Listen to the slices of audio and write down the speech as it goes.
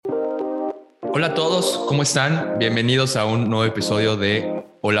Hola a todos, ¿cómo están? Bienvenidos a un nuevo episodio de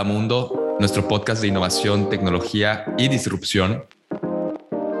Hola, Mundo, nuestro podcast de innovación, tecnología y disrupción.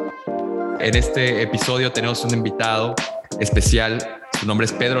 En este episodio tenemos un invitado especial. Su nombre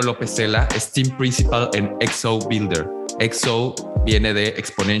es Pedro López, es Team Principal en XO Builder. XO viene de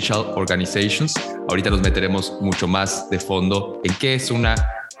Exponential Organizations. Ahorita nos meteremos mucho más de fondo en qué es una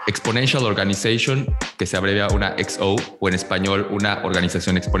Exponential Organization, que se abrevia una XO, o en español una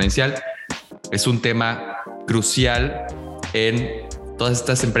organización exponencial. Es un tema crucial en todas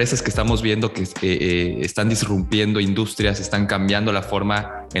estas empresas que estamos viendo que están disrumpiendo industrias, están cambiando la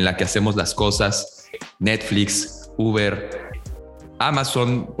forma en la que hacemos las cosas. Netflix, Uber,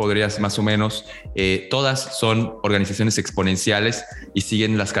 Amazon, podrías más o menos, todas son organizaciones exponenciales y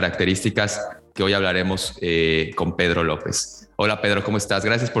siguen las características que hoy hablaremos con Pedro López. Hola Pedro, ¿cómo estás?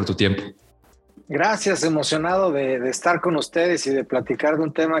 Gracias por tu tiempo. Gracias, emocionado de estar con ustedes y de platicar de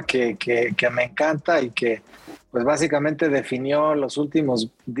un tema que me encanta y que pues básicamente definió los últimos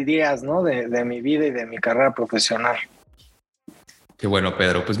días, ¿no? de mi vida y de mi carrera profesional. Qué bueno,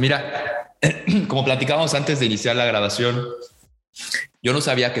 Pedro. Pues mira, como platicábamos antes de iniciar la grabación, yo no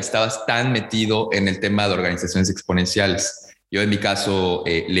sabía que estabas tan metido en el tema de organizaciones exponenciales. Yo en mi caso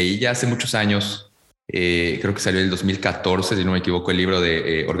leí ya hace muchos años, creo que salió en el 2014, si no me equivoco, el libro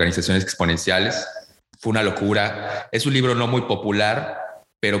de Organizaciones Exponenciales. Fue una locura. Es un libro no muy popular,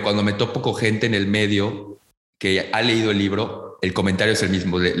 pero cuando me topo con gente en el medio que ha leído el libro, el comentario es el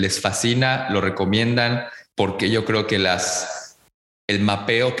mismo. Les fascina, lo recomiendan, porque yo creo que el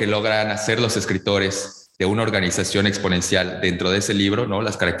mapeo que logran hacer los escritores de una organización exponencial dentro de ese libro, ¿no?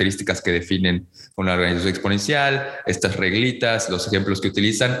 Las características que definen una organización exponencial, estas reglitas, los ejemplos que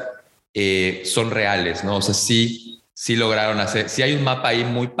utilizan, son reales, ¿no? O sea, sí lograron hacer, sí hay un mapa ahí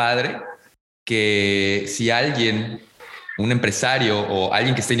muy padre que si alguien, un empresario o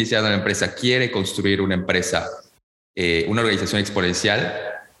alguien que está iniciando una empresa quiere construir una empresa, una organización exponencial,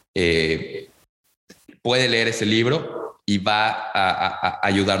 puede leer ese libro y va a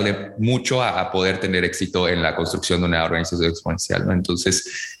ayudarle mucho a poder tener éxito en la construcción de una organización exponencial, ¿no?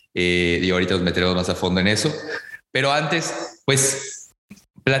 Entonces, y ahorita nos meteremos más a fondo en eso. Pero antes, pues,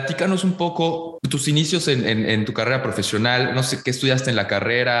 platícanos un poco tus inicios en tu carrera profesional. No sé qué estudiaste en la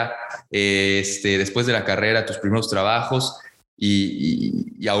carrera, después de la carrera, tus primeros trabajos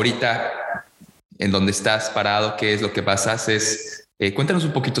y ahorita en donde estás parado, qué es lo que más haces. Cuéntanos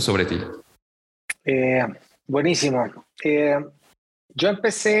un poquito sobre ti. Buenísimo. Yo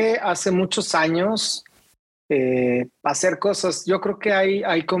empecé hace muchos años a hacer cosas. Yo creo que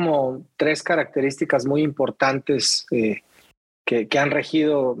hay como tres características muy importantes que han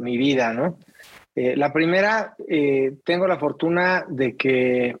regido mi vida, ¿no? La primera, tengo la fortuna de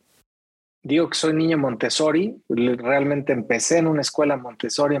que digo que soy niño Montessori. Realmente empecé en una escuela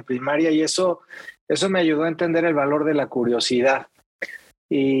Montessori en primaria y eso me ayudó a entender el valor de la curiosidad.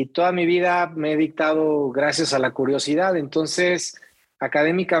 Y toda mi vida me he dictado gracias a la curiosidad. Entonces,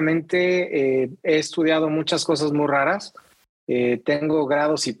 académicamente he estudiado muchas cosas muy raras. Tengo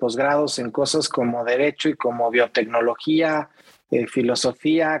grados y posgrados en cosas como derecho y como biotecnología,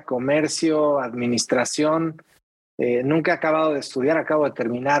 filosofía, comercio, administración. Nunca he acabado de estudiar, acabo de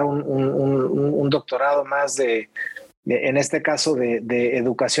terminar un doctorado más en este caso, de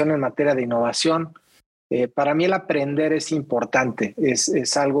educación en materia de innovación. Para mí el aprender es importante,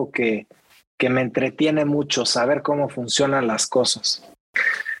 es algo que me entretiene mucho, saber cómo funcionan las cosas.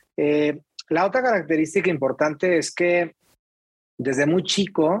 La otra característica importante es que desde muy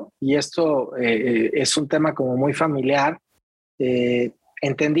chico, y esto es un tema como muy familiar,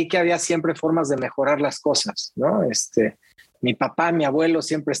 entendí que había siempre formas de mejorar las cosas, ¿no? Mi papá, mi abuelo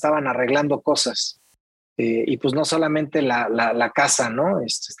siempre estaban arreglando cosas. Y pues no solamente la casa, ¿no?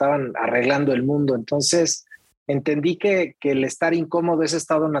 Estaban arreglando el mundo. Entonces entendí que el estar incómodo es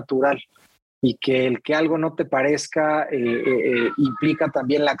estado natural y que el que algo no te parezca implica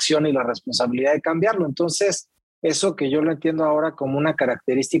también la acción y la responsabilidad de cambiarlo. Entonces, eso que yo lo entiendo ahora como una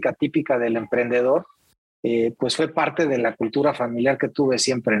característica típica del emprendedor, pues fue parte de la cultura familiar que tuve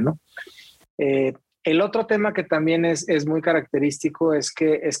siempre, ¿no? El otro tema que también es muy característico es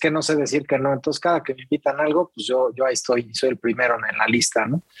que no sé decir que no. Entonces, cada que me invitan a algo, pues yo ahí estoy, soy el primero en la lista,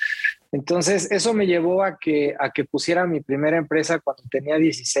 ¿no? Entonces, eso me llevó a que pusiera mi primera empresa cuando tenía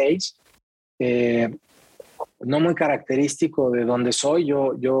 16. No muy característico de donde soy.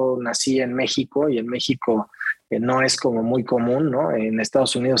 Yo nací en México y en México no es como muy común, ¿no? En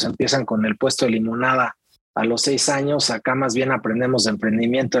Estados Unidos empiezan con el puesto de limonada a los 6 años. Acá más bien aprendemos de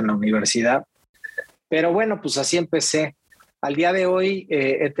emprendimiento en la universidad. Pero bueno, pues así empecé. Al día de hoy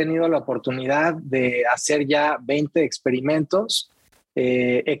he tenido la oportunidad de hacer ya 20 experimentos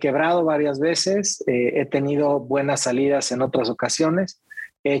He quebrado varias veces, he tenido buenas salidas en otras ocasiones,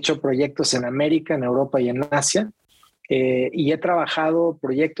 he hecho proyectos en América, en Europa y en Asia, y he trabajado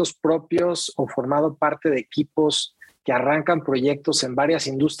proyectos propios o formado parte de equipos que arrancan proyectos en varias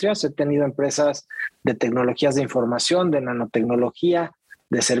industrias. He tenido empresas de tecnologías de información, de nanotecnología,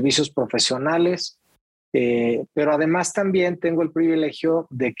 de servicios profesionales, pero además también tengo el privilegio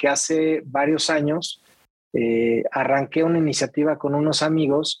de que hace varios años arranqué una iniciativa con unos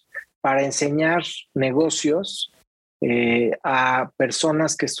amigos para enseñar negocios a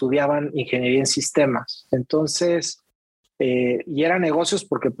personas que estudiaban ingeniería en sistemas. Entonces, y eran negocios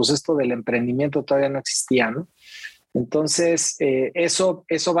porque pues esto del emprendimiento todavía no existía, ¿no? Entonces, eso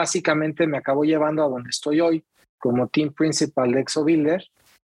básicamente me acabó llevando a donde estoy hoy como team principal de ExoBuilder,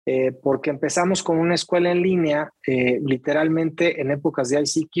 porque empezamos con una escuela en línea, literalmente en épocas de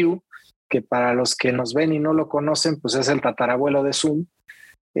ICQ, que para los que nos ven y no lo conocen, pues es el tatarabuelo de Zoom.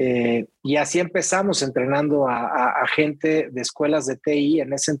 Y así empezamos entrenando a gente de escuelas de TI.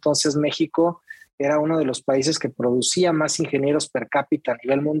 En ese entonces México era uno de los países que producía más ingenieros per cápita a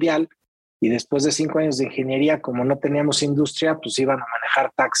nivel mundial, y después de 5 años de ingeniería, como no teníamos industria, pues iban a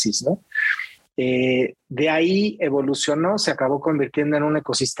manejar taxis, ¿no? De ahí evolucionó, se acabó convirtiendo en un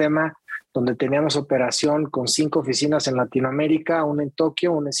ecosistema donde teníamos operación con 5 oficinas en Latinoamérica, una en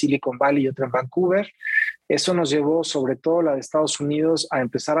Tokio, una en Silicon Valley y otra en Vancouver. Eso nos llevó, sobre todo la de Estados Unidos, a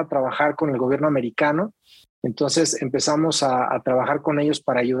empezar a trabajar con el gobierno americano. Entonces empezamos a trabajar con ellos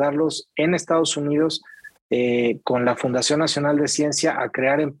para ayudarlos en Estados Unidos, con la Fundación Nacional de Ciencia, a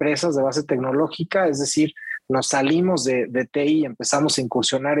crear empresas de base tecnológica, es decir, nos salimos de TI y empezamos a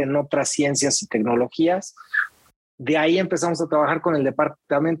incursionar en otras ciencias y tecnologías. De ahí empezamos a trabajar con el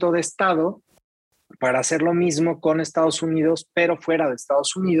Departamento de Estado para hacer lo mismo con Estados Unidos, pero fuera de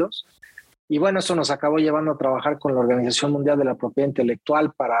Estados Unidos. Y bueno, eso nos acabó llevando a trabajar con la Organización Mundial de la Propiedad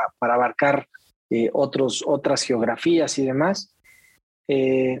Intelectual para abarcar otras geografías y demás.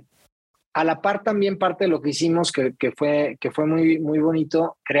 A la par también parte de lo que hicimos, que fue muy, muy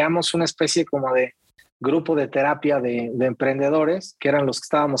bonito, creamos una especie como de grupo de terapia de emprendedores, que eran los que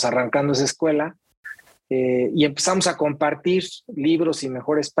estábamos arrancando esa escuela, y empezamos a compartir libros y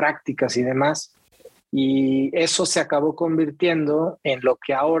mejores prácticas y demás. Y eso se acabó convirtiendo en lo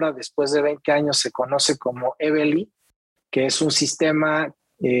que ahora, después de 20 años, se conoce como EVELY, que es un sistema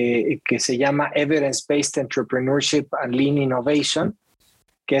que se llama Evidence-Based Entrepreneurship and Lean Innovation,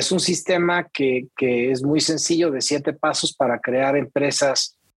 que es un sistema que es muy sencillo, de 7 pasos para crear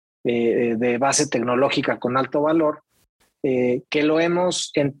empresas de base tecnológica con alto valor, que lo hemos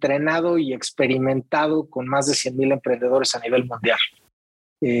entrenado y experimentado con más de 100,000 emprendedores a nivel mundial.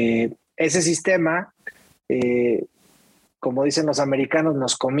 Ese sistema, como dicen los americanos,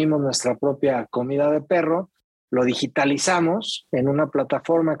 nos comimos nuestra propia comida de perro, lo digitalizamos en una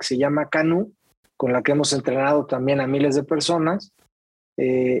plataforma que se llama Canoo, con la que hemos entrenado también a miles de personas.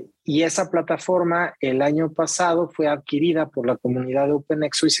 Y esa plataforma el año pasado fue adquirida por la comunidad de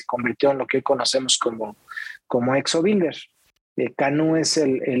OpenExo y se convirtió en lo que hoy conocemos como ExoBuilder. Canoo es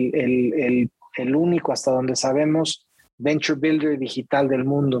el único, hasta donde sabemos, venture builder digital del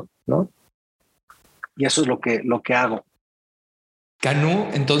mundo, ¿no? Y eso es lo que hago. Canoo,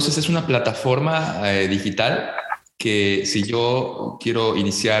 entonces, es una plataforma digital que, si yo quiero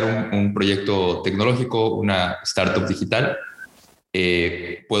iniciar un proyecto tecnológico, una startup digital,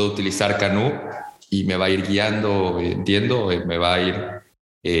 puedo utilizar Canoo y me va a ir guiando, entiendo, me va a ir...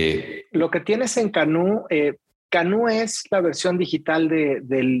 Lo que tienes en Canoo, Canoo es la versión digital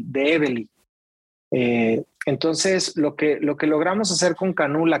de EVELY. Entonces, lo que logramos hacer con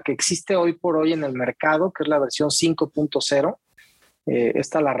Canoo, la que existe hoy por hoy en el mercado, que es la versión 5.0,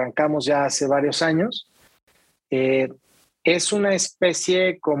 esta la arrancamos ya hace varios años, es una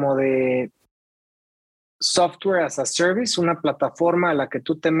especie como de software as a service, una plataforma a la que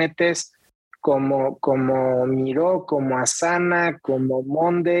tú te metes como Miro, como Asana, como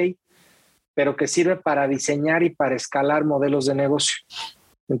Monday, pero que sirve para diseñar y para escalar modelos de negocio.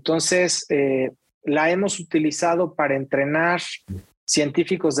 Entonces, la hemos utilizado para entrenar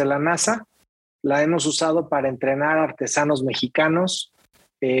científicos de la NASA, la hemos usado para entrenar artesanos mexicanos,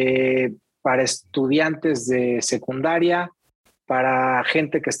 para estudiantes de secundaria, para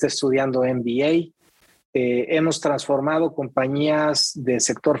gente que esté estudiando MBA. Hemos transformado compañías del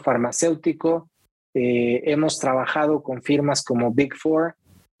sector farmacéutico, hemos trabajado con firmas como Big Four,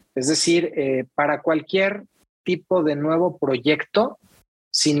 es decir, para cualquier tipo de nuevo proyecto,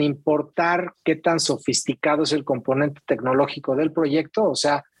 sin importar qué tan sofisticado es el componente tecnológico del proyecto. O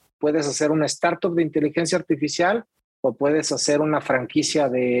sea, puedes hacer una startup de inteligencia artificial o puedes hacer una franquicia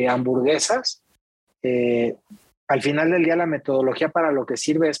de hamburguesas. al final del día la metodología para lo que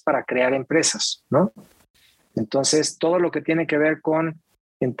sirve es para crear empresas, ¿no? Entonces, todo lo que tiene que ver con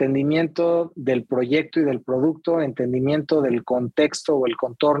entendimiento del proyecto y del producto, entendimiento del contexto o el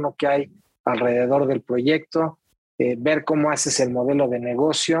contorno que hay alrededor del proyecto, ver cómo haces el modelo de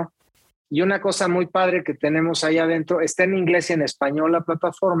negocio. Y una cosa muy padre que tenemos ahí adentro, está en inglés y en español la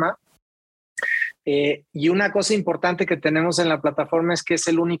plataforma, y una cosa importante que tenemos en la plataforma es que es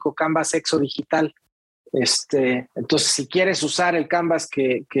el único Canvas Exo digital. Entonces, si quieres usar el Canvas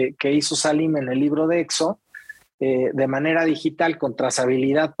que hizo Salim en el libro de Exo, de manera digital, con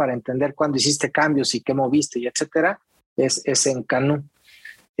trazabilidad para entender cuándo hiciste cambios y qué moviste y etcétera, es en Canoo.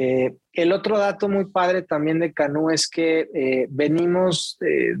 El otro dato muy padre también de Canoo es que venimos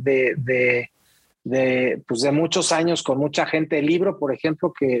de muchos años con mucha gente. El libro, por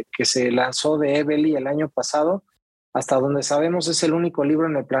ejemplo, que se lanzó de Evely el año pasado, hasta donde sabemos es el único libro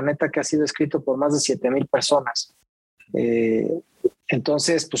en el planeta que ha sido escrito por más de 7,000 personas.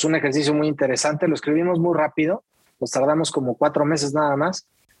 Entonces, pues un ejercicio muy interesante. Lo escribimos muy rápido, nos tardamos como 4 meses nada más,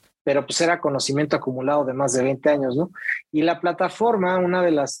 pero pues era conocimiento acumulado de más de 20 años, ¿no? Y la plataforma, una de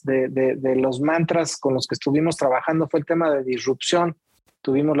los mantras con los que estuvimos trabajando fue el tema de disrupción.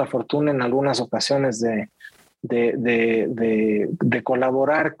 Tuvimos la fortuna en algunas ocasiones de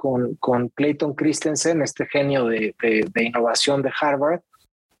colaborar con Clayton Christensen, este genio de innovación de Harvard.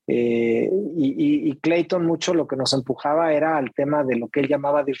 Y Clayton mucho lo que nos empujaba era al tema de lo que él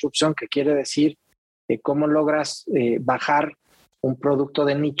llamaba disrupción, que quiere decir cómo logras bajar un producto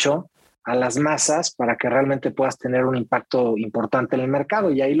de nicho a las masas para que realmente puedas tener un impacto importante en el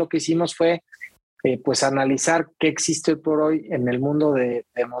mercado. Y ahí lo que hicimos fue pues analizar qué existe hoy por hoy en el mundo de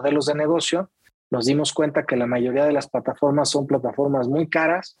modelos de negocio. Nos dimos cuenta que la mayoría de las plataformas son plataformas muy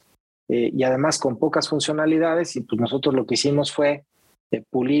caras y además con pocas funcionalidades, y pues nosotros lo que hicimos fue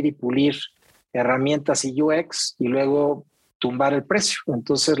pulir herramientas y UX y luego tumbar el precio.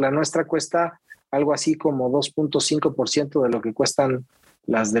 Entonces la nuestra cuesta algo así como 2.5% de lo que cuestan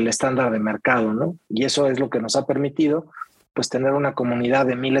las del estándar de mercado, ¿no? Y eso es lo que nos ha permitido pues tener una comunidad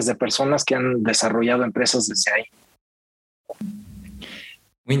de miles de personas que han desarrollado empresas desde ahí.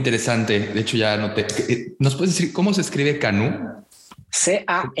 Muy interesante. De hecho, ya noté. ¿Nos puedes decir cómo se escribe Canoo?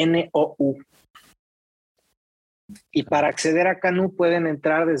 Canou. Y para acceder a Canoo pueden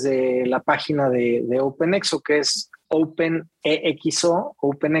entrar desde la página de OpenExo, que es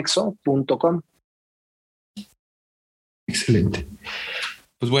openexo.com. Excelente.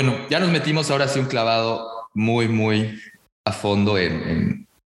 Pues bueno, ya nos metimos ahora sí un clavado muy, muy a fondo en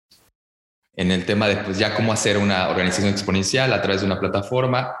el tema de pues ya cómo hacer una organización exponencial a través de una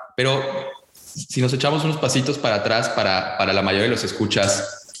plataforma. Pero si nos echamos unos pasitos para atrás para la mayoría de los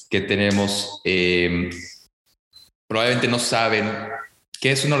escuchas que tenemos, probablemente no saben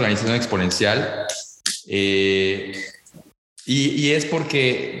qué es una organización exponencial. Y es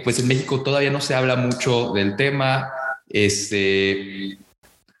porque pues en México todavía no se habla mucho del tema.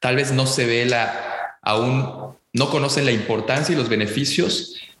 Tal vez no se ve aún no conocen la importancia y los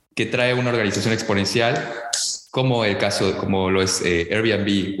beneficios que trae una organización exponencial, como el caso, como lo es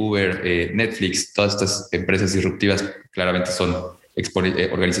Airbnb, Uber, Netflix. Todas estas empresas disruptivas claramente son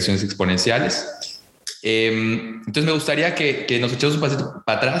organizaciones exponenciales. Entonces me gustaría que nos echemos un pasito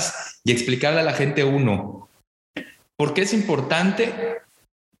para atrás y explicarle a la gente por qué es importante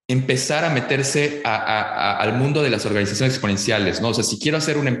empezar a meterse al mundo de las organizaciones exponenciales, ¿no? O sea, si quiero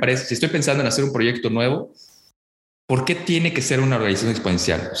hacer una empresa, si estoy pensando en hacer un proyecto nuevo, ¿por qué tiene que ser una organización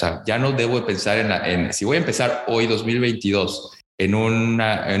exponencial? O sea, ya no debo de pensar si voy a empezar hoy, 2022, en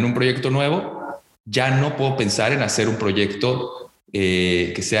un proyecto nuevo, ya no puedo pensar en hacer un proyecto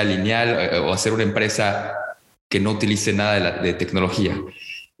que sea lineal o hacer una empresa que no utilice nada de tecnología.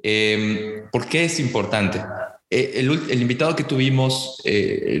 ¿Por qué es importante? El invitado que tuvimos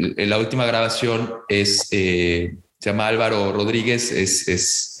en la última grabación se llama Álvaro Rodríguez,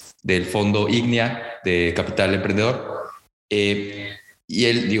 es del fondo Ignea de Capital Emprendedor. Y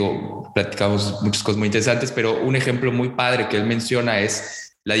él, platicamos muchas cosas muy interesantes, pero un ejemplo muy padre que él menciona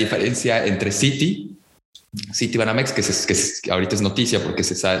es la diferencia entre Citibanamex, que ahorita es noticia porque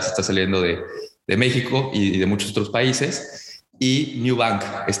se está saliendo de México y de muchos otros países, y New Bank,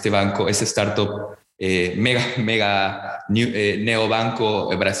 este banco, este startup mega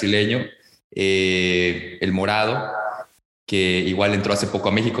neobanco brasileño, el Morado, que igual entró hace poco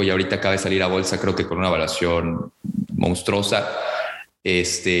a México y ahorita acaba de salir a bolsa, creo que con una evaluación monstruosa. Y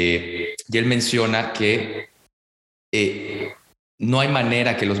él menciona que no hay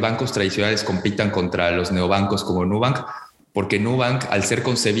manera que los bancos tradicionales compitan contra los neobancos como Nubank, porque Nubank, al ser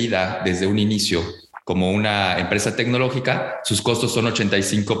concebida desde un inicio como una empresa tecnológica, sus costos son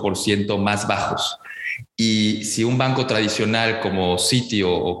 85% más bajos. Y si un banco tradicional como Citi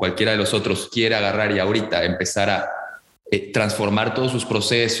o cualquiera de los otros quiere agarrar y ahorita empezar a transformar todos sus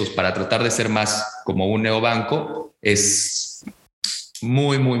procesos para tratar de ser más como un neobanco, es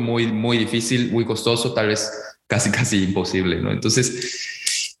muy difícil, muy costoso, tal vez casi imposible, ¿no?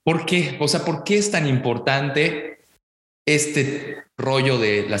 Entonces, ¿por qué? O sea, ¿por qué es tan importante este rollo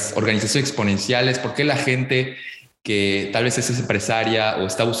de las organizaciones exponenciales? ¿Por qué la gente que tal vez es empresaria o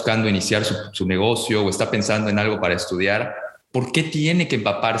está buscando iniciar su negocio o está pensando en algo para estudiar, por qué tiene que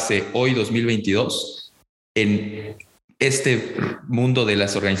empaparse hoy 2022 en este mundo de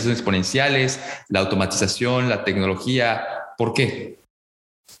las organizaciones exponenciales, la automatización, la tecnología? ¿Por qué?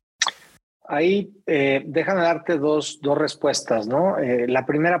 Ahí déjame darte dos respuestas, ¿no? La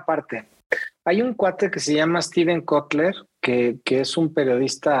primera parte. Hay un cuate que se llama Steven Kotler, que es un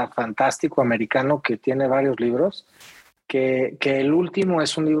periodista fantástico americano que tiene varios libros, que el último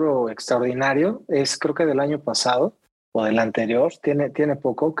es un libro extraordinario, es creo que del año pasado o del anterior, tiene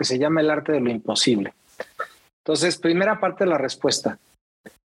poco, que se llama El arte de lo imposible. Entonces, primera parte de la respuesta.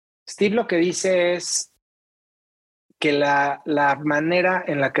 Steve lo que dice es que la manera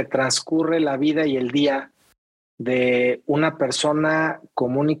en la que transcurre la vida y el día de una persona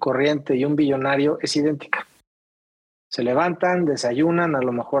común y corriente y un billonario es idéntica. Se levantan, desayunan, a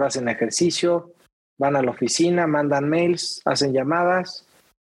lo mejor hacen ejercicio, van a la oficina, mandan mails, hacen llamadas,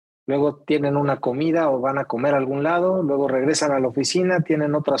 luego tienen una comida o van a comer a algún lado, luego regresan a la oficina,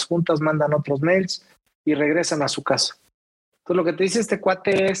 tienen otras juntas, mandan otros mails y regresan a su casa. Entonces lo que te dice este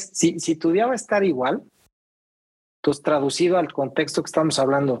cuate es, si tu día va a estar igual, entonces traducido al contexto que estamos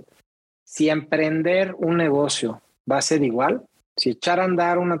hablando, si emprender un negocio va a ser igual, si echar a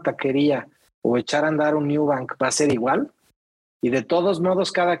andar una taquería o echar a andar un new bank va a ser igual, y de todos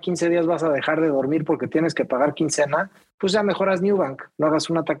modos cada 15 días vas a dejar de dormir porque tienes que pagar quincena, pues ya mejoras new bank, no hagas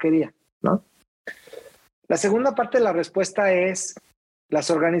una taquería, ¿no? La segunda parte de la respuesta es las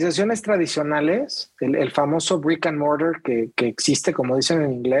organizaciones tradicionales, el famoso brick and mortar que existe, como dicen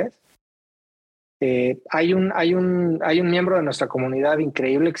en inglés. Hay un miembro de nuestra comunidad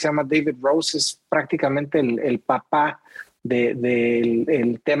increíble que se llama David Rose, es prácticamente el papá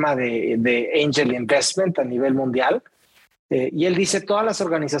del tema de angel investment a nivel mundial. Y él dice, todas las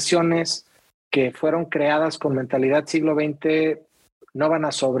organizaciones que fueron creadas con mentalidad siglo XX no van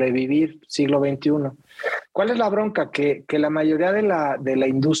a sobrevivir siglo XXI. ¿Cuál es la bronca? Que la mayoría de la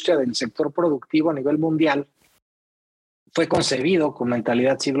industria del sector productivo a nivel mundial fue concebido con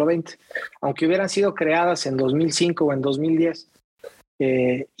mentalidad siglo XX, aunque hubieran sido creadas en 2005 o en 2010.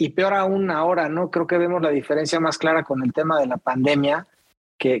 Y peor aún ahora, ¿no? Creo que vemos la diferencia más clara con el tema de la pandemia,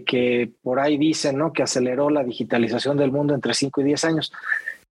 que por ahí dicen, ¿no?, que aceleró la digitalización del mundo entre 5 y 10 años.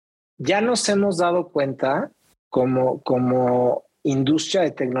 Ya nos hemos dado cuenta como industria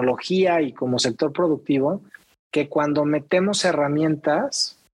de tecnología y como sector productivo que cuando metemos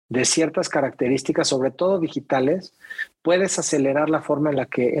herramientas de ciertas características, sobre todo digitales, puedes acelerar la forma en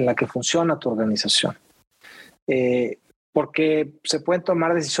la que funciona tu organización. Porque se pueden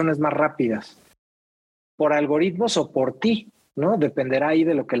tomar decisiones más rápidas por algoritmos o por ti, ¿no? Dependerá ahí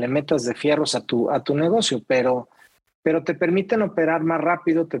de lo que le metas de fierros a tu negocio, pero te permiten operar más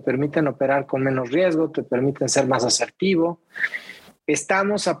rápido, te permiten operar con menos riesgo, te permiten ser más asertivo.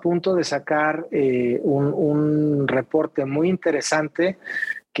 Estamos a punto de sacar un reporte muy interesante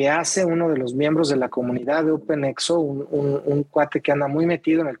que hace uno de los miembros de la comunidad de OpenExo, un cuate que anda muy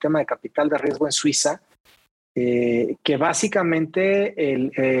metido en el tema de capital de riesgo en Suiza, que básicamente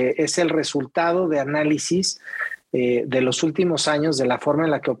es el resultado de análisis de los últimos años de la forma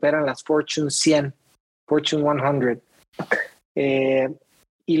en la que operan las Fortune 100, Fortune 100.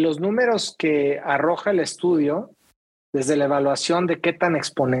 Y los números que arroja el estudio, desde la evaluación de qué tan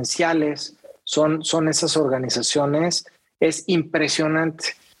exponenciales son esas organizaciones, es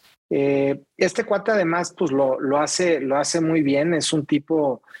impresionante. Este cuate además pues lo hace muy bien, es un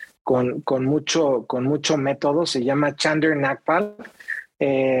tipo con mucho método, se llama Chander Nagpal,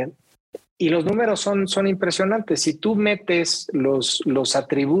 y los números son impresionantes. Si tú metes los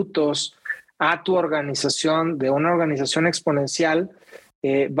atributos a tu organización de una organización exponencial,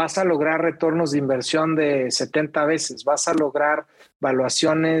 vas a lograr retornos de inversión de 70 veces, vas a lograr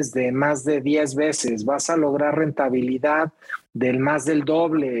valuaciones de más de 10 veces, vas a lograr rentabilidad del más del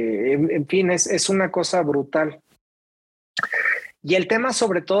doble. En fin, es una cosa brutal. Y el tema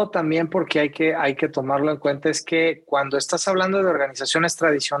sobre todo también, porque hay que tomarlo en cuenta, es que cuando estás hablando de organizaciones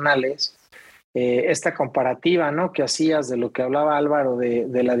tradicionales, esta comparativa, ¿no?, que hacías de lo que hablaba Álvaro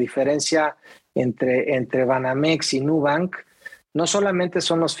de la diferencia entre Banamex y Nubank, no solamente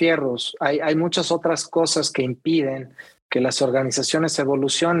son los fierros, hay muchas otras cosas que impiden que las organizaciones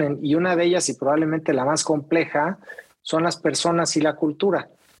evolucionen, y una de ellas, y probablemente la más compleja, son las personas y la cultura.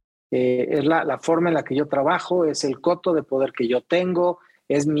 Es la forma en la que yo trabajo, es el coto de poder que yo tengo,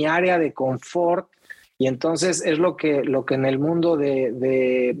 es mi área de confort, y entonces es lo que en el mundo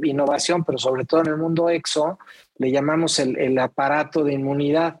de innovación, pero sobre todo en el mundo exo, le llamamos el aparato de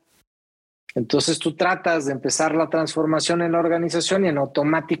inmunidad. Entonces tú tratas de empezar la transformación en la organización y en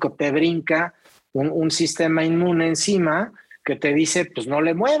automático te brinca un sistema inmune encima que te dice, pues no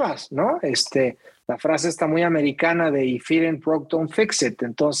le muevas, ¿no? La frase está muy americana de if it ain't broke, don't fix it.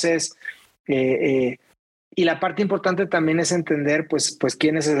 Entonces, y la parte importante también es entender pues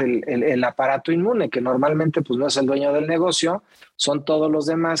quién es el aparato inmune, que normalmente pues no es el dueño del negocio, son todos los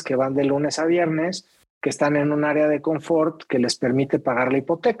demás que van de lunes a viernes, que están en un área de confort que les permite pagar la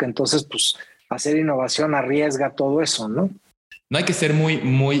hipoteca. Entonces, pues hacer innovación arriesga todo eso, ¿no? No hay que ser muy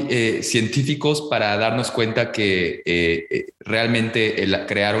científicos para darnos cuenta que realmente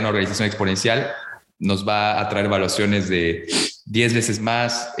crear una organización exponencial nos va a traer evaluaciones de 10 veces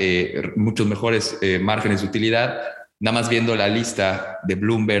más, muchos mejores márgenes de utilidad. Nada más viendo la lista de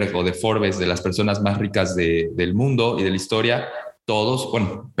Bloomberg o de Forbes de las personas más ricas del mundo y de la historia, todos,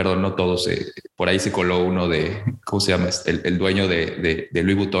 bueno, perdón, no todos, por ahí se coló uno de, ¿cómo se llama? El dueño de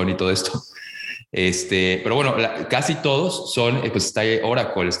Louis Vuitton y todo esto. Pero bueno, casi todos son, pues está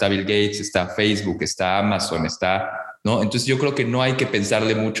Oracle, está Bill Gates, está Facebook, está Amazon, ¿no? Entonces yo creo que no hay que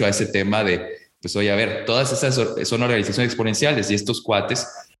pensarle mucho a ese tema de, pues oye, a ver, todas esas son organizaciones exponenciales y estos cuates,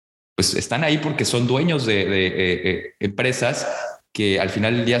 pues están ahí porque son dueños de empresas que al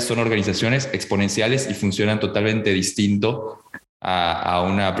final del día son organizaciones exponenciales y funcionan totalmente distinto a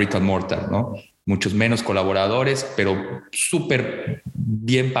una brick and mortar, ¿no? Muchos menos colaboradores, pero súper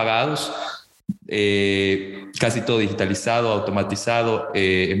bien pagados. Casi todo digitalizado, automatizado,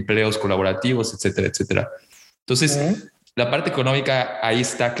 empleos colaborativos, etcétera, etcétera. Entonces, la parte económica ahí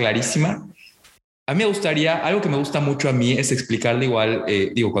está clarísima. A mí me gustaría, algo que me gusta mucho a mí es explicarle igual,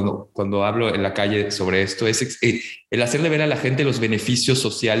 cuando hablo en la calle sobre esto, es el hacerle ver a la gente los beneficios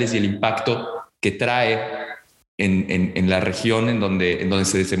sociales y el impacto que trae en la región en donde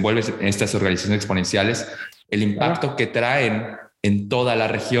se desenvuelven estas organizaciones exponenciales, el impacto que traen en toda la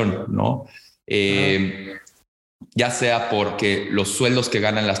región, ¿no? Ya sea porque los sueldos que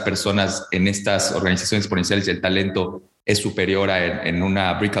ganan las personas en estas organizaciones exponenciales y el talento es superior en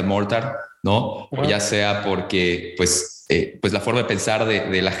una brick and mortar, ¿no? O ya sea porque pues la forma de pensar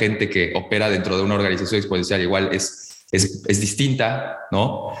de la gente que opera dentro de una organización exponencial igual es distinta,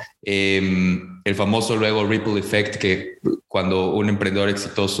 ¿no? El famoso luego ripple effect, que cuando un emprendedor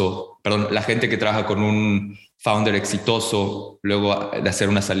exitoso, perdón, la gente que trabaja con un founder exitoso, luego de hacer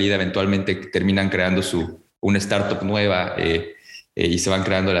una salida, eventualmente terminan creando una startup nueva y se van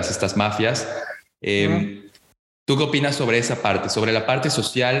creando estas mafias. ¿Tú qué opinas sobre esa parte, sobre la parte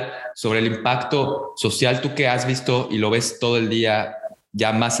social, sobre el impacto social? Tú que has visto y lo ves todo el día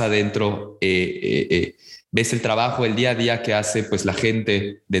ya más adentro, ves el trabajo, el día a día que hace pues la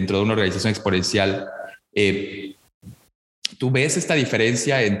gente dentro de una organización exponencial. ¿Tú ves esta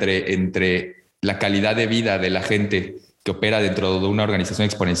diferencia entre la calidad de vida de la gente que opera dentro de una organización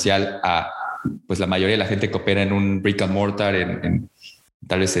exponencial a pues la mayoría de la gente que opera en un brick and mortar,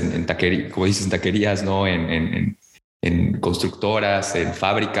 tal vez en taquerías, como dices, en taquerías, ¿no? En constructoras, en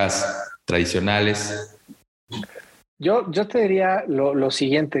fábricas tradicionales? Yo te diría lo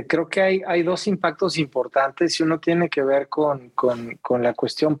siguiente, creo que hay dos impactos importantes y uno tiene que ver con la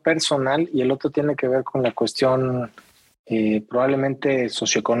cuestión personal y el otro tiene que ver con la cuestión probablemente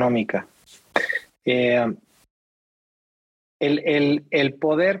socioeconómica. El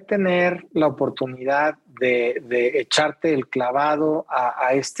poder tener la oportunidad de echarte el clavado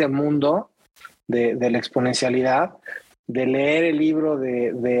a este mundo de la exponencialidad, de leer el libro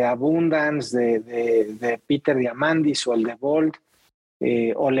de Abundance de Peter Diamandis o el de Bold,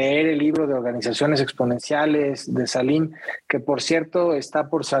 o leer el libro de Organizaciones Exponenciales de Salim, que por cierto está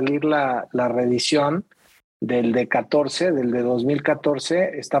por salir la reedición del de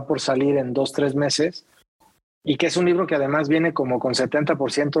 2014, está por salir en 2-3 meses, y que es un libro que además viene como con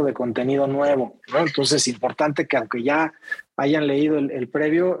 70% de contenido nuevo, ¿no? Entonces es importante que aunque ya hayan leído el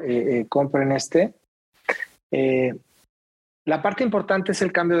previo, compren este. La parte importante es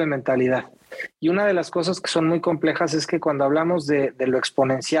el cambio de mentalidad. Y una de las cosas que son muy complejas es que cuando hablamos de lo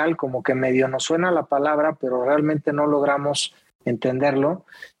exponencial, como que medio nos suena la palabra, pero realmente no logramos entenderlo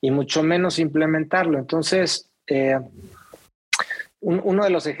y mucho menos implementarlo. Entonces, uno de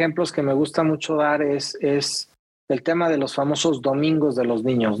los ejemplos que me gusta mucho dar es el tema de los famosos domingos de los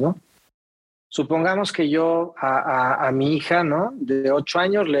niños, ¿no? Supongamos que yo a mi hija, ¿no? De 8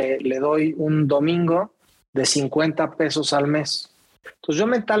 años le doy un domingo de 50 pesos al mes. Entonces yo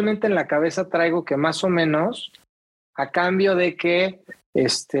mentalmente en la cabeza traigo que más o menos a cambio de que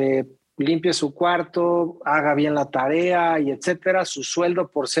limpie su cuarto, haga bien la tarea y etcétera, su sueldo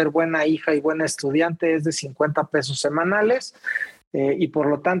por ser buena hija y buena estudiante es de 50 pesos semanales y por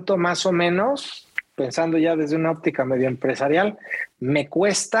lo tanto más o menos, pensando ya desde una óptica medio empresarial, me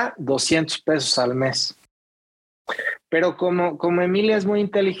cuesta 200 pesos al mes. Pero como Emilia es muy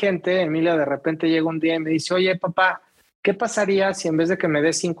inteligente, Emilia de repente llega un día y me dice, oye papá, ¿qué pasaría si en vez de que me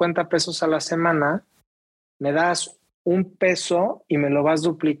des 50 pesos a la semana, me das $1 y me lo vas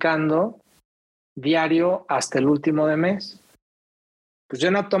duplicando diario hasta el último de mes? Pues yo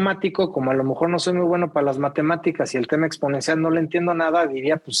en automático, como a lo mejor no soy muy bueno para las matemáticas y el tema exponencial no le entiendo nada,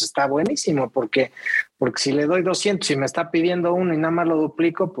 diría, pues está buenísimo, porque si le doy 200 y me está pidiendo 1 y nada más lo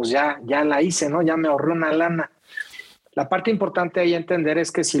duplico, pues ya la hice, ¿no? Ya me ahorré una lana. La parte importante ahí a entender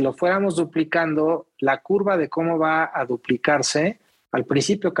es que si lo fuéramos duplicando, la curva de cómo va a duplicarse, al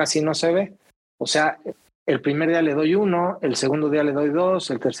principio casi no se ve. O sea, el primer día le doy 1, el segundo día le doy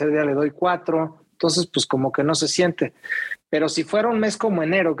 2, el tercer día le doy 4, entonces pues como que no se siente. Pero si fuera un mes como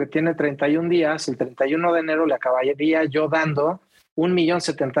enero, que tiene 31 días, el 31 de enero le acabaría yo dando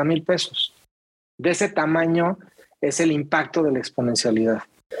 1,070,000 pesos. De ese tamaño es el impacto de la exponencialidad.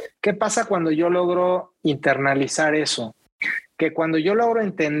 ¿Qué pasa cuando yo logro internalizar eso? Que cuando yo logro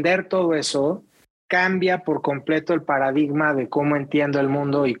entender todo eso, cambia por completo el paradigma de cómo entiendo el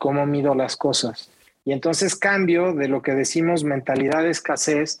mundo y cómo mido las cosas. Y entonces cambio de lo que decimos mentalidad de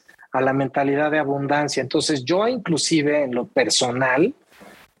escasez a la mentalidad de abundancia. Entonces yo inclusive en lo personal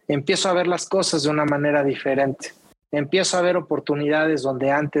empiezo a ver las cosas de una manera diferente. Empiezo a ver oportunidades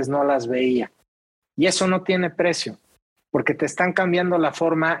donde antes no las veía. Y eso no tiene precio, porque te están cambiando la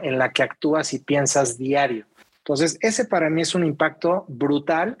forma en la que actúas y piensas diario. Entonces, ese para mí es un impacto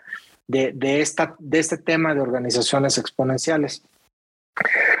brutal de este tema de organizaciones exponenciales.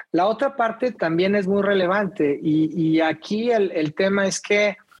 La otra parte también es muy relevante y aquí el tema es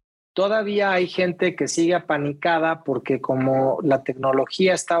que todavía hay gente que sigue apanicada porque como la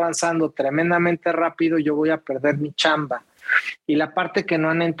tecnología está avanzando tremendamente rápido, yo voy a perder mi chamba. Y la parte que no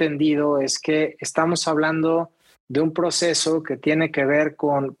han entendido es que estamos hablando de un proceso que tiene que ver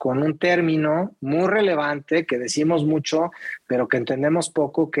con un término muy relevante que decimos mucho, pero que entendemos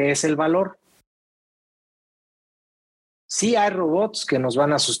poco, que es el valor. Sí hay robots que nos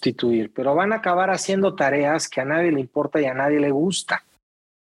van a sustituir, pero van a acabar haciendo tareas que a nadie le importa y a nadie le gusta.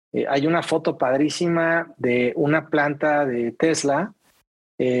 Hay una foto padrísima de una planta de Tesla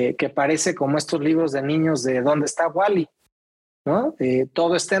que parece como estos libros de niños de ¿Dónde está Wall-E? ¿No?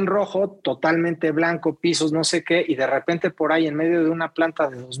 Todo está en rojo, totalmente blanco, pisos, no sé qué, y de repente por ahí en medio de una planta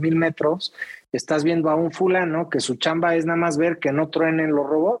de 2,000 metros estás viendo a un fulano que su chamba es nada más ver que no truenen los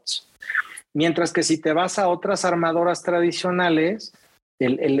robots. Mientras que si te vas a otras armadoras tradicionales,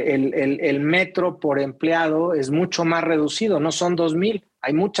 el metro por empleado es mucho más reducido, no son 2,000,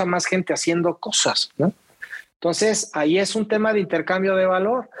 hay mucha más gente haciendo cosas, ¿no? Entonces, ahí es un tema de intercambio de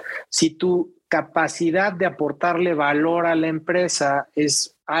valor. Si tu capacidad de aportarle valor a la empresa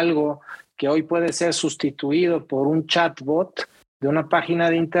es algo que hoy puede ser sustituido por un chatbot de una página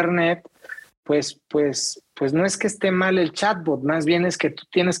de internet, pues no es que esté mal el chatbot, más bien es que tú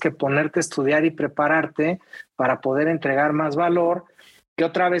tienes que ponerte a estudiar y prepararte para poder entregar más valor, que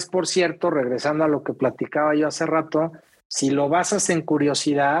otra vez, por cierto, regresando a lo que platicaba yo hace rato, si lo basas en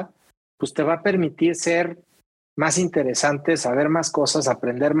curiosidad, pues te va a permitir ser más interesante, saber más cosas,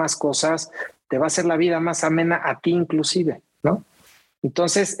 aprender más cosas, te va a hacer la vida más amena a ti inclusive, ¿no?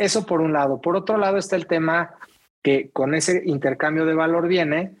 Entonces, eso por un lado. Por otro lado está el tema que con ese intercambio de valor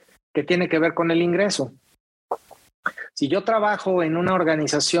viene, que tiene que ver con el ingreso. Si yo trabajo en una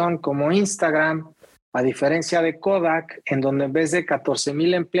organización como Instagram, a diferencia de Kodak, en donde en vez de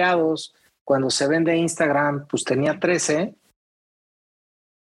 14,000 empleados, cuando se vende Instagram, pues tenía 13,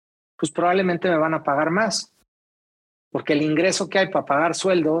 pues probablemente me van a pagar más. Porque el ingreso que hay para pagar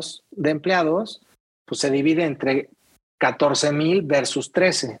sueldos de empleados, pues se divide entre 14,000 versus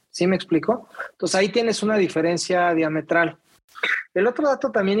 13. ¿Sí me explico? Entonces ahí tienes una diferencia diametral. El otro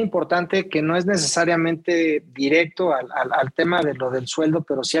dato también importante, que no es necesariamente directo al tema de lo del sueldo,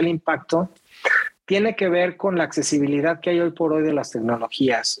 pero sí al impacto, tiene que ver con la accesibilidad que hay hoy por hoy de las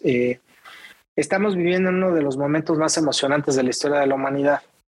tecnologías. Estamos viviendo en uno de los momentos más emocionantes de la historia de la humanidad.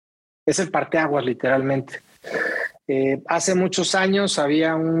 Es el parteaguas, literalmente. Hace muchos años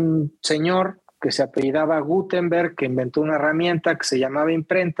había un señor que se apellidaba Gutenberg, que inventó una herramienta que se llamaba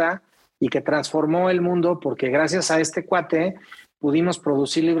imprenta y que transformó el mundo, porque gracias a este cuate pudimos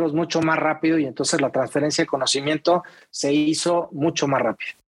producir libros mucho más rápido y entonces la transferencia de conocimiento se hizo mucho más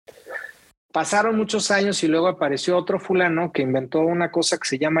rápido. Pasaron muchos años y luego apareció otro fulano que inventó una cosa que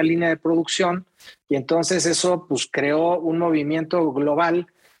se llama línea de producción, y entonces eso pues creó un movimiento global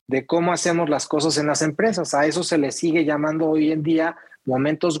de cómo hacemos las cosas en las empresas. A eso se le sigue llamando hoy en día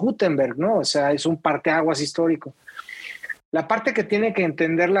momentos Gutenberg, ¿no? O sea, es un parteaguas histórico. La parte que tiene que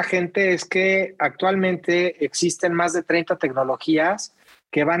entender la gente es que actualmente existen más de 30 tecnologías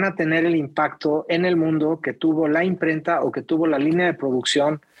que van a tener el impacto en el mundo que tuvo la imprenta o que tuvo la línea de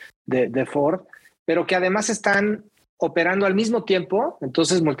producción de Ford, pero que además están operando al mismo tiempo.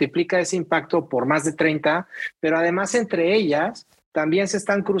 Entonces multiplica ese impacto por más de 30, pero además entre ellas también se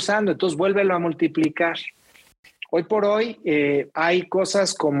están cruzando, entonces vuélvelo a multiplicar. Hoy por hoy hay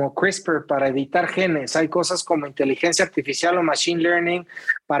cosas como CRISPR para editar genes, hay cosas como inteligencia artificial o machine learning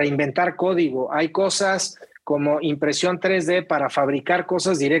para inventar código, hay cosas como impresión 3D para fabricar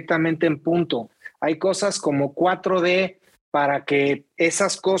cosas directamente en punto, hay cosas como 4D para que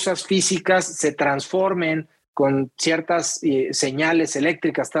esas cosas físicas se transformen con ciertas señales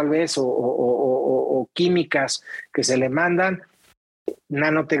eléctricas tal vez o químicas que se le mandan.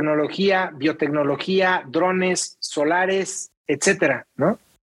 Nanotecnología, biotecnología, drones, solares, etcétera, ¿no?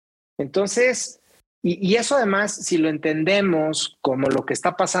 Entonces, y eso además, si lo entendemos como lo que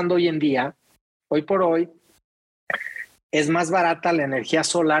está pasando hoy en día, hoy por hoy, es más barata la energía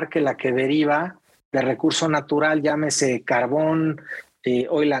solar que la que deriva de recurso natural, llámese carbón,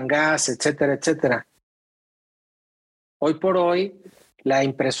 oil and gas, etcétera, etcétera. Hoy por hoy, la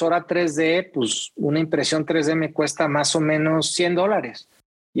impresora 3D, pues una impresión 3D me cuesta más o menos $100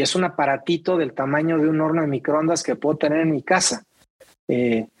 y es un aparatito del tamaño de un horno de microondas que puedo tener en mi casa.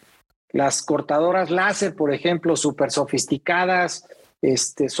 Las cortadoras láser, por ejemplo, súper sofisticadas,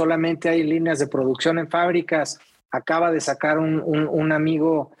 solamente hay líneas de producción en fábricas. Acaba de sacar un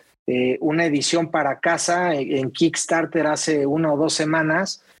amigo una edición para casa en Kickstarter hace 1 o 2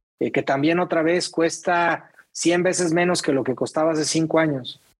 semanas, que también otra vez cuesta 100 veces menos que lo que costaba hace 5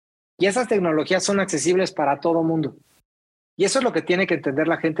 años. Y esas tecnologías son accesibles para todo mundo. Y eso es lo que tiene que entender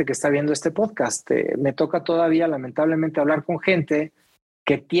la gente que está viendo este podcast. Me toca todavía, lamentablemente, hablar con gente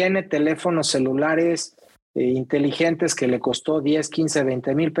que tiene teléfonos celulares inteligentes que le costó 10, 15,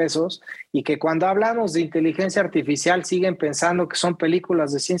 20 mil pesos y que cuando hablamos de inteligencia artificial siguen pensando que son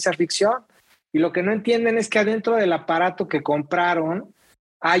películas de ciencia ficción. Y lo que no entienden es que adentro del aparato que compraron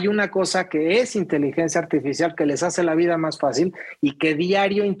hay una cosa que es inteligencia artificial que les hace la vida más fácil y que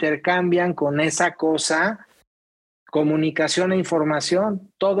diario intercambian con esa cosa comunicación e información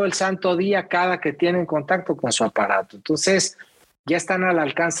todo el santo día cada que tienen contacto con su aparato. Entonces, ya están al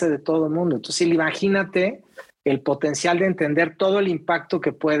alcance de todo el mundo. Entonces, imagínate el potencial de entender todo el impacto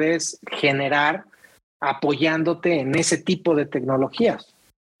que puedes generar apoyándote en ese tipo de tecnologías.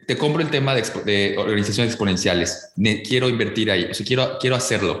 Te compro el tema de organizaciones exponenciales. Quiero invertir ahí, o sea, quiero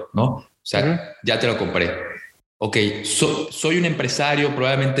hacerlo, ¿no? O sea, ya te lo compré. Ok, soy un empresario,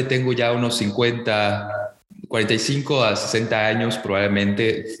 probablemente tengo ya unos 45 a 60 años,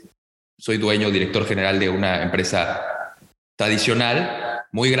 probablemente soy dueño, director general de una empresa tradicional,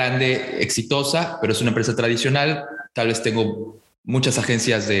 muy grande, exitosa, pero es una empresa tradicional. Tal vez tengo muchas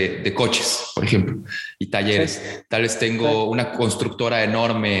agencias de coches, por ejemplo, y talleres. Sí. Tal vez tengo una constructora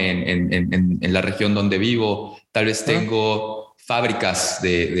enorme en la región donde vivo. Tal vez tengo fábricas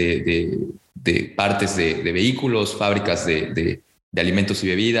de partes de vehículos, fábricas de alimentos y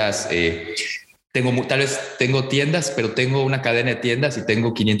bebidas. Tal vez tengo tiendas, pero tengo una cadena de tiendas y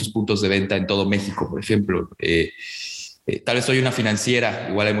tengo 500 puntos de venta en todo México, por ejemplo. Tal vez soy una financiera,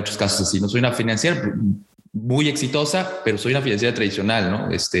 igual hay muchos casos así. No soy una financiera muy exitosa, pero soy una financiera tradicional, ¿no?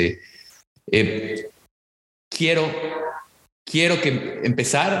 Quiero que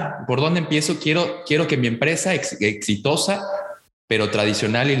empezar. ¿Por dónde empiezo? Quiero que mi empresa exitosa, pero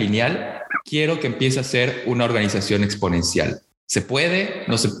tradicional y lineal, quiero que empiece a ser una organización exponencial. ¿Se puede?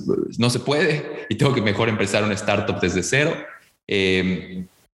 No se puede. Y tengo que mejor empezar una startup desde cero. ¿Qué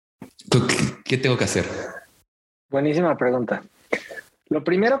tengo que hacer? Buenísima pregunta. Lo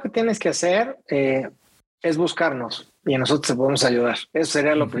primero que tienes que hacer es buscarnos y nosotros te podemos ayudar. Eso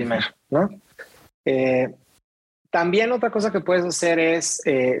sería lo primero, ¿no? También otra cosa que puedes hacer es,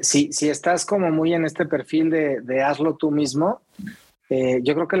 si estás como muy en este perfil de hazlo tú mismo,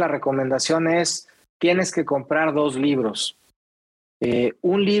 yo creo que la recomendación es, tienes que comprar 2 libros.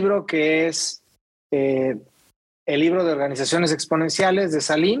 Un libro que es el libro de Organizaciones Exponenciales de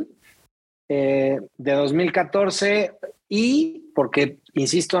Salim, de 2014, y porque,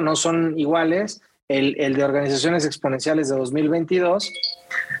 insisto, no son iguales, el de Organizaciones Exponenciales de 2022,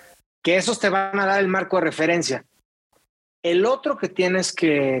 que esos te van a dar el marco de referencia. El otro que tienes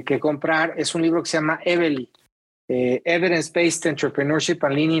que comprar es un libro que se llama Evely. Evidence-Based Entrepreneurship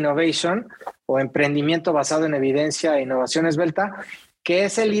and Lean Innovation, o Emprendimiento basado en evidencia e innovación esbelta, que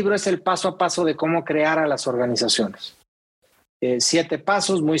ese libro es el paso a paso de cómo crear a las organizaciones. 7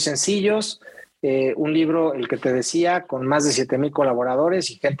 pasos muy sencillos, un libro, el que te decía, con más de 7,000 colaboradores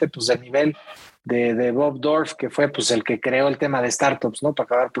y gente pues del nivel de Bob Dorff, que fue pues el que creó el tema de startups, ¿no? Para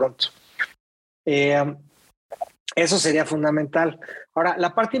acabar pronto. Eso sería fundamental. Ahora,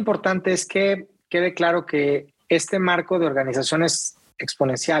 la parte importante es que quede claro que este marco de organizaciones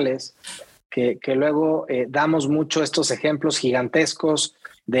exponenciales, que luego damos mucho estos ejemplos gigantescos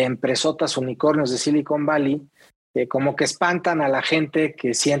de empresotas unicornios de Silicon Valley, como que espantan a la gente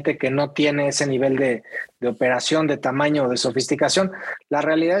que siente que no tiene ese nivel de operación, de tamaño o de sofisticación. La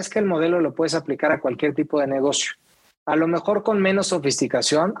realidad es que el modelo lo puedes aplicar a cualquier tipo de negocio. A lo mejor con menos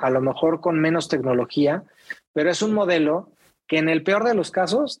sofisticación, a lo mejor con menos tecnología, pero es un modelo que en el peor de los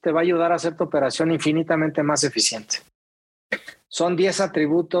casos te va a ayudar a hacer tu operación infinitamente más eficiente. Son 10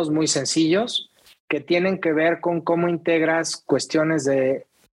 atributos muy sencillos que tienen que ver con cómo integras cuestiones de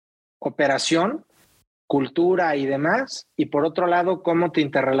operación, cultura y demás, y por otro lado, cómo te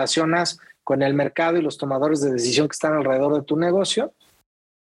interrelacionas con el mercado y los tomadores de decisión que están alrededor de tu negocio.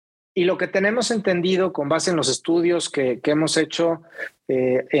 Y lo que tenemos entendido con base en los estudios que hemos hecho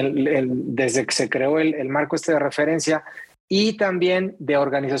desde que se creó el marco de referencia y también de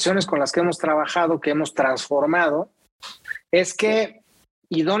organizaciones con las que hemos trabajado, que hemos transformado, es que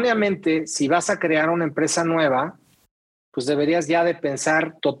idóneamente, si vas a crear una empresa nueva, pues deberías ya de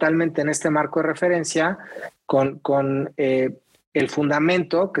pensar totalmente en este marco de referencia con el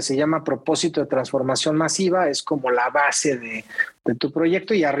fundamento que se llama propósito de transformación masiva, es como la base de tu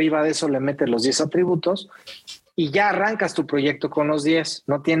proyecto, y arriba de eso le metes los 10 atributos y ya arrancas tu proyecto con los 10.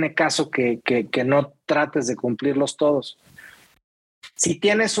 No tiene caso que no trates de cumplirlos todos. Si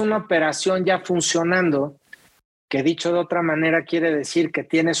tienes una operación ya funcionando, que dicho de otra manera quiere decir que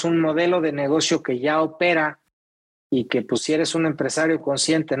tienes un modelo de negocio que ya opera y que pues si eres un empresario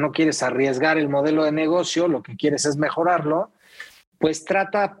consciente no quieres arriesgar el modelo de negocio, lo que quieres es mejorarlo, pues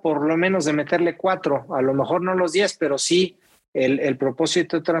trata por lo menos de meterle 4, a lo mejor no los 10, pero sí el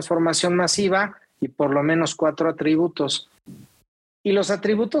propósito de transformación masiva y por lo menos 4 atributos. Y los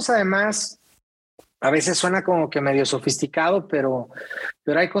atributos además a veces suena como que medio sofisticado, pero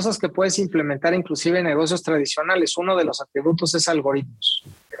hay cosas que puedes implementar inclusive en negocios tradicionales. Uno de los atributos es algoritmos.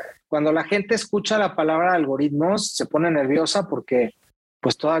 Cuando la gente escucha la palabra algoritmos, se pone nerviosa porque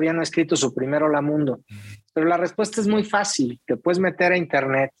pues todavía no ha escrito su primer Hola, Mundo. Pero la respuesta es muy fácil. Te puedes meter a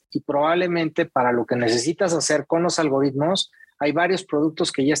internet y probablemente para lo que necesitas hacer con los algoritmos, hay varios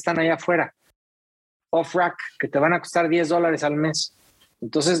productos que ya están allá afuera. Off-rack, que te van a costar $10 al mes.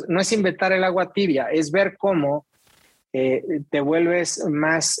 Entonces, no es inventar el agua tibia, es ver cómo te vuelves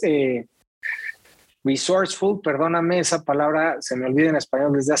más resourceful, perdóname, esa palabra se me olvida en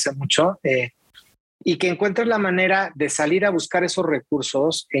español desde hace mucho, y que encuentres la manera de salir a buscar esos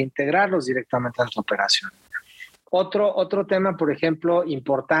recursos e integrarlos directamente en tu operación. Otro tema, por ejemplo,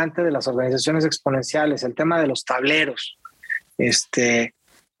 importante de las organizaciones exponenciales, el tema de los tableros.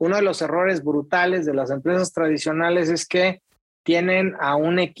 Uno de los errores brutales de las empresas tradicionales es que tienen a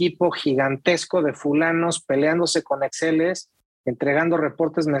un equipo gigantesco de fulanos peleándose con Exceles, entregando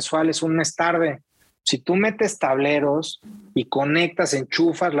reportes mensuales un mes tarde. Si tú metes tableros y conectas,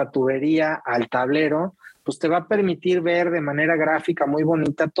 enchufas la tubería al tablero, pues te va a permitir ver de manera gráfica muy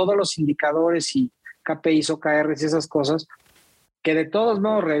bonita todos los indicadores y KPIs, OKRs y esas cosas que de todos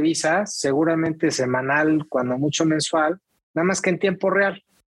modos revisas, seguramente semanal, cuando mucho mensual, nada más que en tiempo real.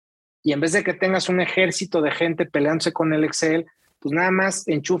 Y en vez de que tengas un ejército de gente peleándose con el Excel, pues nada más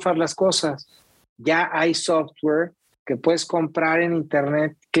enchufas las cosas. Ya hay software que puedes comprar en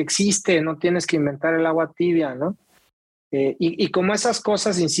internet que existe, no tienes que inventar el agua tibia, ¿no? Y como esas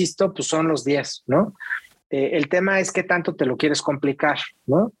cosas, insisto, pues son los 10, ¿no? El tema es qué tanto te lo quieres complicar,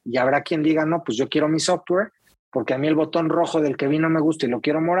 ¿no? Y habrá quien diga, no, pues yo quiero mi software, porque a mí el botón rojo del que vi no me gusta y lo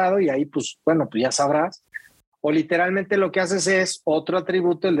quiero morado, y ahí, pues, bueno, pues ya sabrás. O literalmente lo que haces es otro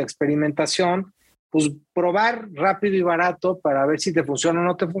atributo, el de experimentación, pues probar rápido y barato para ver si te funciona o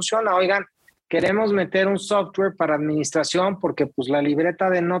no te funciona. Oigan, queremos meter un software para administración porque pues la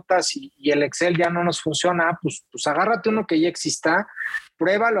libreta de notas y el Excel ya no nos funciona. Pues agárrate uno que ya exista,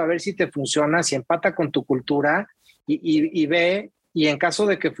 pruébalo a ver si te funciona, si empata con tu cultura y ve, y en caso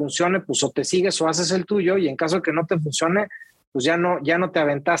de que funcione, pues o te sigues o haces el tuyo, y en caso de que no te funcione, pues ya no te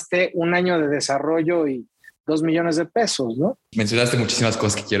aventaste un año de desarrollo y 2 millones de pesos, ¿no? Mencionaste muchísimas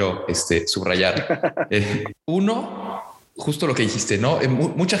cosas que quiero subrayar. Uno, justo lo que dijiste, ¿no?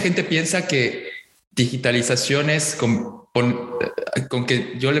 Mucha gente piensa que digitalización es con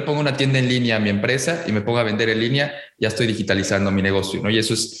que yo le ponga una tienda en línea a mi empresa y me ponga a vender en línea, ya estoy digitalizando mi negocio, ¿no? Y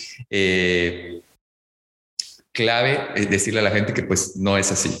eso es clave, decirle a la gente que pues no es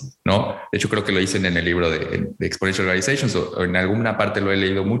así, ¿no? De hecho, creo que lo dicen en el libro de Exponential Organizations o en alguna parte lo he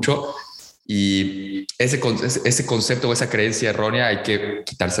leído mucho. Y ese concepto o esa creencia errónea hay que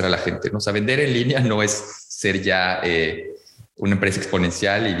quitársela a la gente, ¿no? O sea, vender en línea no es ser ya una empresa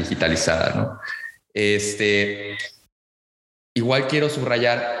exponencial y digitalizada, ¿no? Igual quiero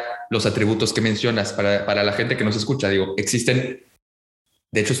subrayar los atributos que mencionas para la gente que nos escucha. Digo, existen,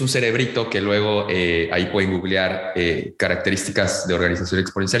 de hecho es un cerebrito que luego ahí pueden googlear características de organización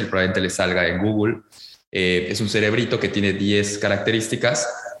exponencial y probablemente les salga en Google. Es un cerebrito que tiene 10 características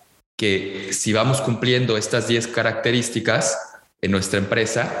que si vamos cumpliendo estas 10 características en nuestra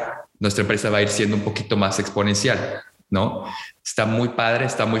empresa va a ir siendo un poquito más exponencial, ¿no? Está muy padre,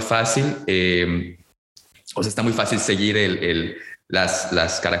 está muy fácil. O sea, está muy fácil seguir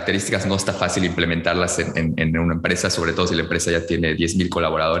las características, no está fácil implementarlas en una empresa, sobre todo si la empresa ya tiene 10,000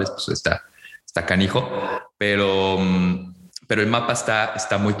 colaboradores, pues está canijo, pero el mapa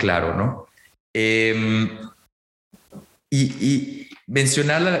está muy claro, ¿no? Y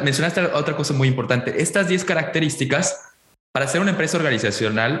mencionaste otra cosa muy importante. Estas 10 características, para ser una empresa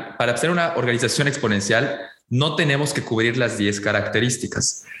organizacional, para ser una organización exponencial, no tenemos que cubrir las 10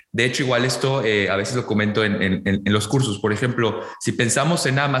 características. De hecho, igual esto a veces lo comento en los cursos. Por ejemplo, si pensamos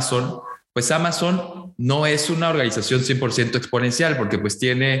en Amazon, pues Amazon no es una organización 100% exponencial porque pues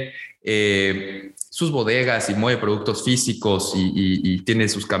tiene sus bodegas y mueve productos físicos y tiene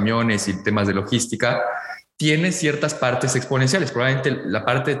sus camiones y temas de logística. Tiene ciertas partes exponenciales. Probablemente la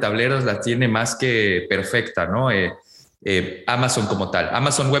parte de tableros la tiene más que perfecta, ¿no? Amazon como tal.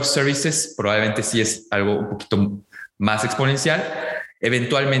 Amazon Web Services probablemente sí es algo un poquito más exponencial.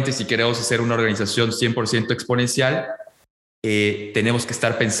 Eventualmente, si queremos hacer una organización 100% exponencial, tenemos que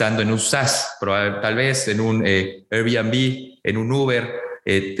estar pensando en un SaaS, tal vez en un Airbnb, en un Uber,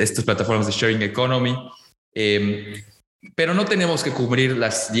 estas plataformas de sharing economy. Pero no tenemos que cubrir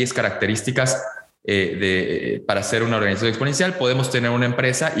las 10 características para hacer una organización exponencial. Podemos tener una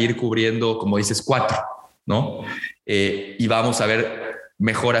empresa e ir cubriendo, como dices, 4, ¿no? Y vamos a ver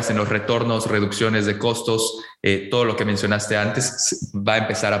mejoras en los retornos, reducciones de costos, todo lo que mencionaste antes va a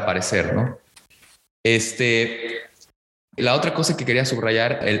empezar a aparecer, ¿no? La otra cosa que quería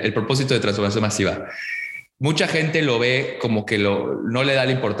subrayar, el propósito de transformación masiva. Mucha gente lo ve como que no le da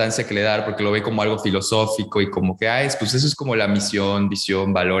la importancia que le da porque lo ve como algo filosófico y como que, pues eso es como la misión,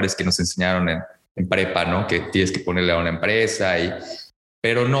 visión, valores que nos enseñaron en prepa, ¿no? Que tienes que ponerle a una empresa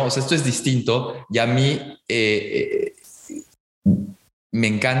pero no, o sea, esto es distinto y a mí me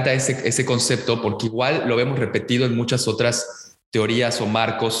encanta ese concepto porque igual lo vemos repetido en muchas otras teorías o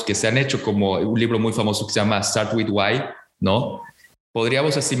marcos que se han hecho, como un libro muy famoso que se llama Start with Why, ¿no?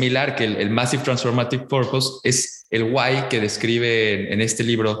 Podríamos asimilar que el Massive Transformative Purpose es el why que describe en este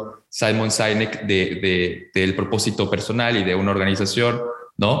libro Simon Sinek del propósito personal y de una organización,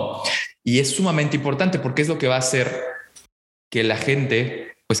 ¿no? Y es sumamente importante porque es lo que va a hacer que la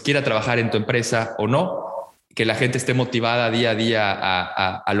gente pues quiera trabajar en tu empresa o no, que la gente esté motivada día a día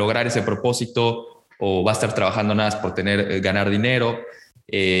a lograr ese propósito o va a estar trabajando nada más por ganar dinero.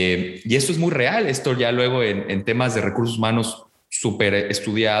 Y esto es muy real. Esto ya luego en temas de recursos humanos súper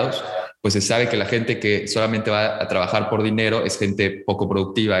estudiados, pues se sabe que la gente que solamente va a trabajar por dinero es gente poco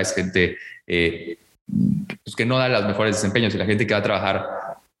productiva, es gente pues que no da los mejores desempeños, y la gente que va a trabajar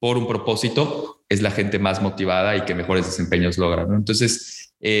por un propósito es la gente más motivada y que mejores desempeños logra, ¿no?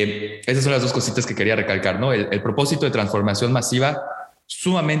 Entonces, esas son las dos cositas que quería recalcar, ¿no? El propósito de transformación masiva,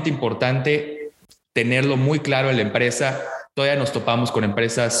 sumamente importante tenerlo muy claro en la empresa. Todavía nos topamos con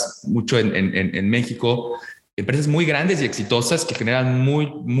empresas mucho en México, empresas muy grandes y exitosas que generan muy,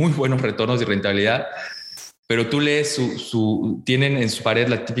 muy buenos retornos de rentabilidad, pero tú lees tienen en su pared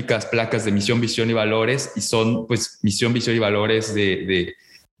las típicas placas de misión, visión y valores y son pues misión, visión y valores de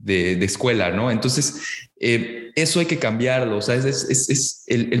escuela, ¿no? Entonces, eso hay que cambiarlo. O sea,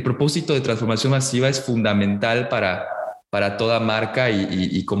 el propósito de transformación masiva es fundamental para toda marca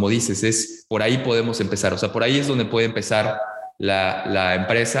y como dices, por ahí podemos empezar. O sea, por ahí es donde puede empezar la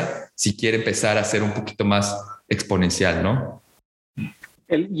empresa si quiere empezar a ser un poquito más exponencial, ¿no?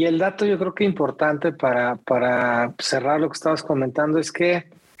 Y el dato yo creo que importante para cerrar lo que estabas comentando es que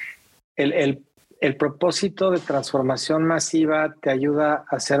el propósito de transformación masiva te ayuda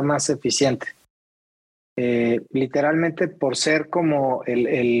a ser más eficiente. Literalmente por ser como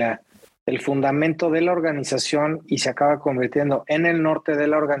el fundamento de la organización y se acaba convirtiendo en el norte de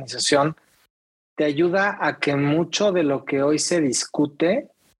la organización, te ayuda a que mucho de lo que hoy se discute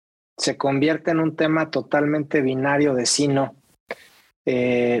se convierte en un tema totalmente binario de sí no.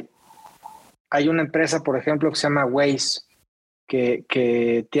 Hay una empresa, por ejemplo, que se llama Waze,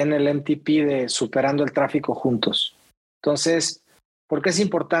 que tiene el MTP de superando el tráfico juntos. Entonces, ¿por qué es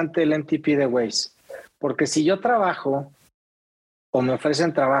importante el MTP de Waze? Porque si yo trabajo o me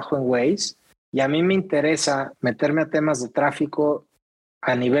ofrecen trabajo en Waze y a mí me interesa meterme a temas de tráfico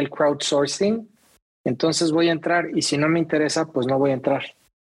a nivel crowdsourcing, entonces voy a entrar, y si no me interesa, pues no voy a entrar.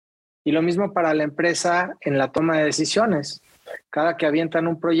 Y lo mismo para la empresa en la toma de decisiones. Cada que avientan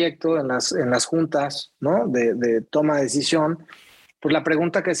un proyecto en las juntas, ¿no?, de toma de decisión, pues la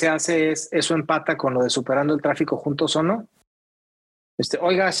pregunta que se hace es, ¿eso empata con lo de superando el tráfico juntos o no?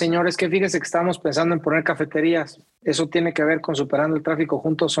 Oiga, señores, que fíjese que estamos pensando en poner cafeterías. ¿Eso tiene que ver con superando el tráfico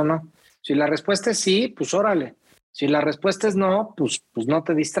juntos o no? Si la respuesta es sí, pues órale. Si la respuesta es no, pues no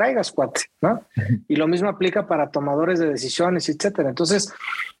te distraigas, cuate, ¿no? Y lo mismo aplica para tomadores de decisiones, etcétera. Entonces,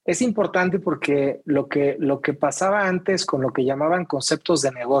 es importante porque lo que pasaba antes con lo que llamaban conceptos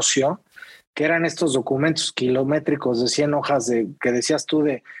de negocio, que eran estos documentos kilométricos de 100 hojas que decías tú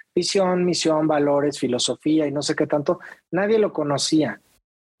de visión, misión, valores, filosofía y no sé qué tanto, nadie lo conocía.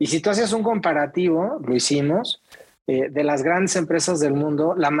 Y si tú hacías un comparativo, lo hicimos, de las grandes empresas del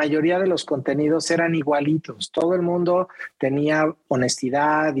mundo, la mayoría de los contenidos eran igualitos. Todo el mundo tenía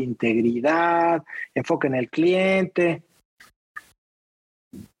honestidad, integridad, enfoque en el cliente.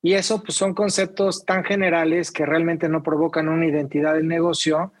 Y eso pues son conceptos tan generales que realmente no provocan una identidad del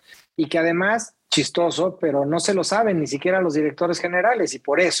negocio y que además, chistoso, pero no se lo saben ni siquiera los directores generales, y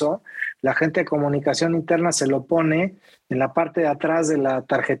por eso la gente de comunicación interna se lo pone en la parte de atrás de la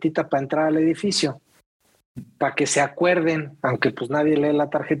tarjetita para entrar al edificio, para que se acuerden, aunque pues nadie lee la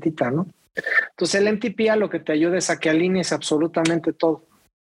tarjetita, ¿no? Entonces el MTP a lo que te ayuda es a que alinees absolutamente todo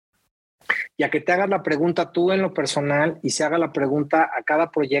y a que te hagas la pregunta tú en lo personal y se haga la pregunta a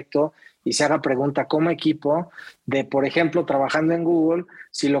cada proyecto y se haga pregunta como equipo de, por ejemplo, trabajando en Google,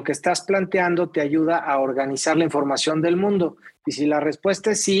 si lo que estás planteando te ayuda a organizar la información del mundo. Y si la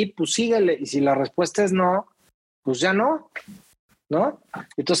respuesta es sí, pues síguele. Y si la respuesta es no, pues ya no, ¿no?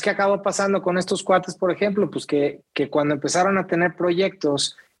 Entonces, ¿qué acabó pasando con estos cuates, por ejemplo? Pues que cuando empezaron a tener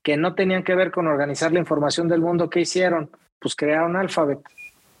proyectos que no tenían que ver con organizar la información del mundo, ¿qué hicieron? Pues crearon Alphabet.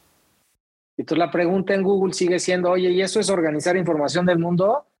 Entonces la pregunta en Google sigue siendo, oye, ¿y eso es organizar información del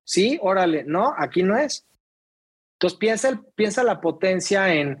mundo? Sí, órale, no, aquí no es. Entonces piensa la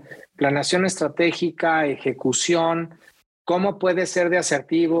potencia en planeación estratégica, ejecución, cómo puede ser de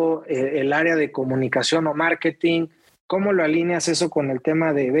asertivo el área de comunicación o marketing, cómo lo alineas eso con el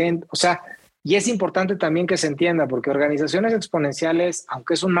tema de event. O sea, y es importante también que se entienda, porque Organizaciones Exponenciales,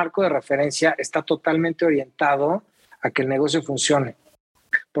 aunque es un marco de referencia, está totalmente orientado a que el negocio funcione.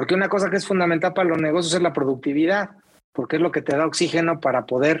 Porque una cosa que es fundamental para los negocios es la productividad, porque es lo que te da oxígeno para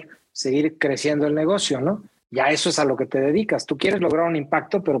poder seguir creciendo el negocio, ¿no? Ya eso es a lo que te dedicas. Tú quieres lograr un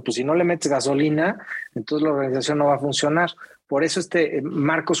impacto, pero pues si no le metes gasolina, entonces la organización no va a funcionar. Por eso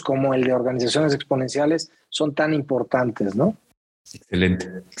marcos como el de Organizaciones Exponenciales son tan importantes, ¿no? Excelente,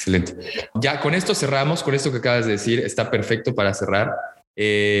 excelente. Ya con esto cerramos, con esto que acabas de decir, está perfecto para cerrar.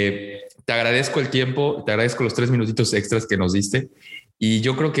 Te agradezco el tiempo, te agradezco los 3 minutitos extras que nos diste. Y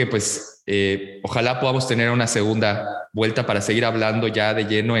yo creo que pues ojalá podamos tener una segunda vuelta para seguir hablando ya de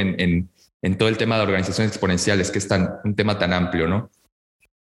lleno en todo el tema de organizaciones exponenciales, que es un tema tan amplio, ¿no?